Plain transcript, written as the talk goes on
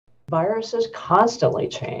Viruses constantly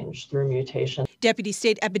change through mutation. Deputy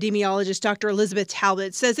State Epidemiologist Dr. Elizabeth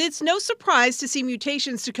Talbot says it's no surprise to see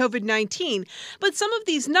mutations to COVID-19, but some of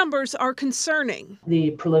these numbers are concerning.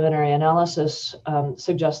 The preliminary analysis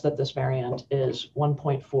suggests that this variant is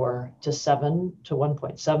 1.4 to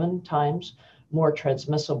 1.7 times more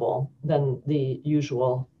transmissible than the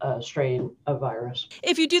usual strain of virus.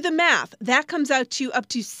 If you do the math, that comes out to up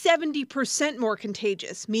to 70% more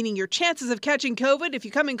contagious, meaning your chances of catching COVID if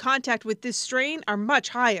you come in contact with this strain are much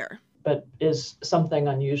higher. But is something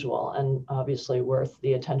unusual and obviously worth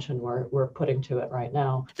the attention we're putting to it right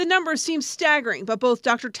now. The numbers seem staggering, but both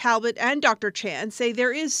Dr. Talbot and Dr. Chan say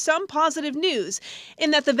there is some positive news in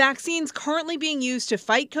that the vaccines currently being used to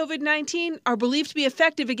fight COVID-19 are believed to be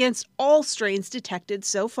effective against all strains detected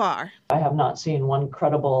so far. I have not seen one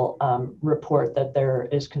credible report that there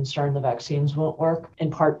is concern the vaccines won't work, in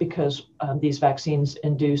part because these vaccines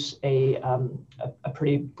induce a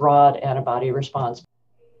pretty broad antibody response.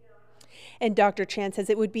 And Dr. Chan says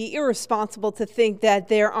it would be irresponsible to think that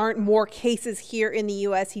there aren't more cases here in the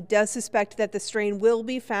U.S. He does suspect that the strain will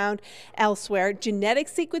be found elsewhere. Genetic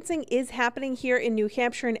sequencing is happening here in New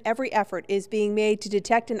Hampshire, and every effort is being made to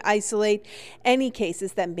detect and isolate any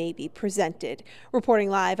cases that may be presented. Reporting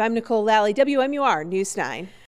live, I'm Nicole Lally, WMUR News 9.